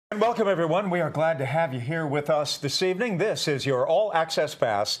welcome, everyone. We are glad to have you here with us this evening. This is your all-access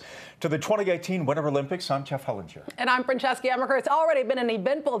pass to the 2018 Winter Olympics. I'm Jeff Hullinger. And I'm Francesca Emmerich. It's already been an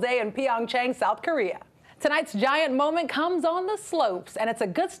eventful day in Pyeongchang, South Korea. Tonight's giant moment comes on the slopes, and it's a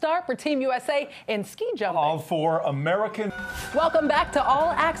good start for Team USA in ski jumping. All for American. Welcome back to All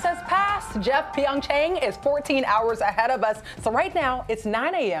Access Pass. Jeff, Pyeongchang is 14 hours ahead of us, so right now it's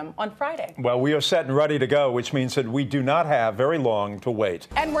 9 a.m. on Friday. Well, we are set and ready to go, which means that we do not have very long to wait.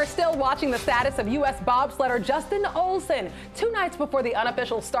 And we're still watching the status of U.S. bobsledder Justin Olson. 2 nights before the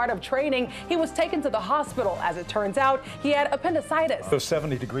unofficial start of training, he was taken to the hospital. As it turns out, he had appendicitis. So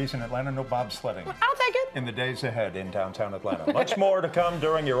 70 degrees in Atlanta, no bobsledding. I'll take it. In the days ahead in downtown Atlanta. Much more to come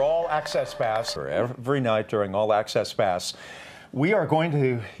during your All Access Pass. For every night during All Access Pass, we are going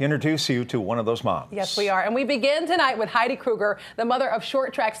to introduce you to one of those moms. Yes, we are. And we begin tonight with Heidi Kruger, the mother of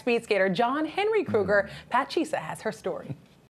short track speed skater John Henry Kruger. Pat Chisa has her story.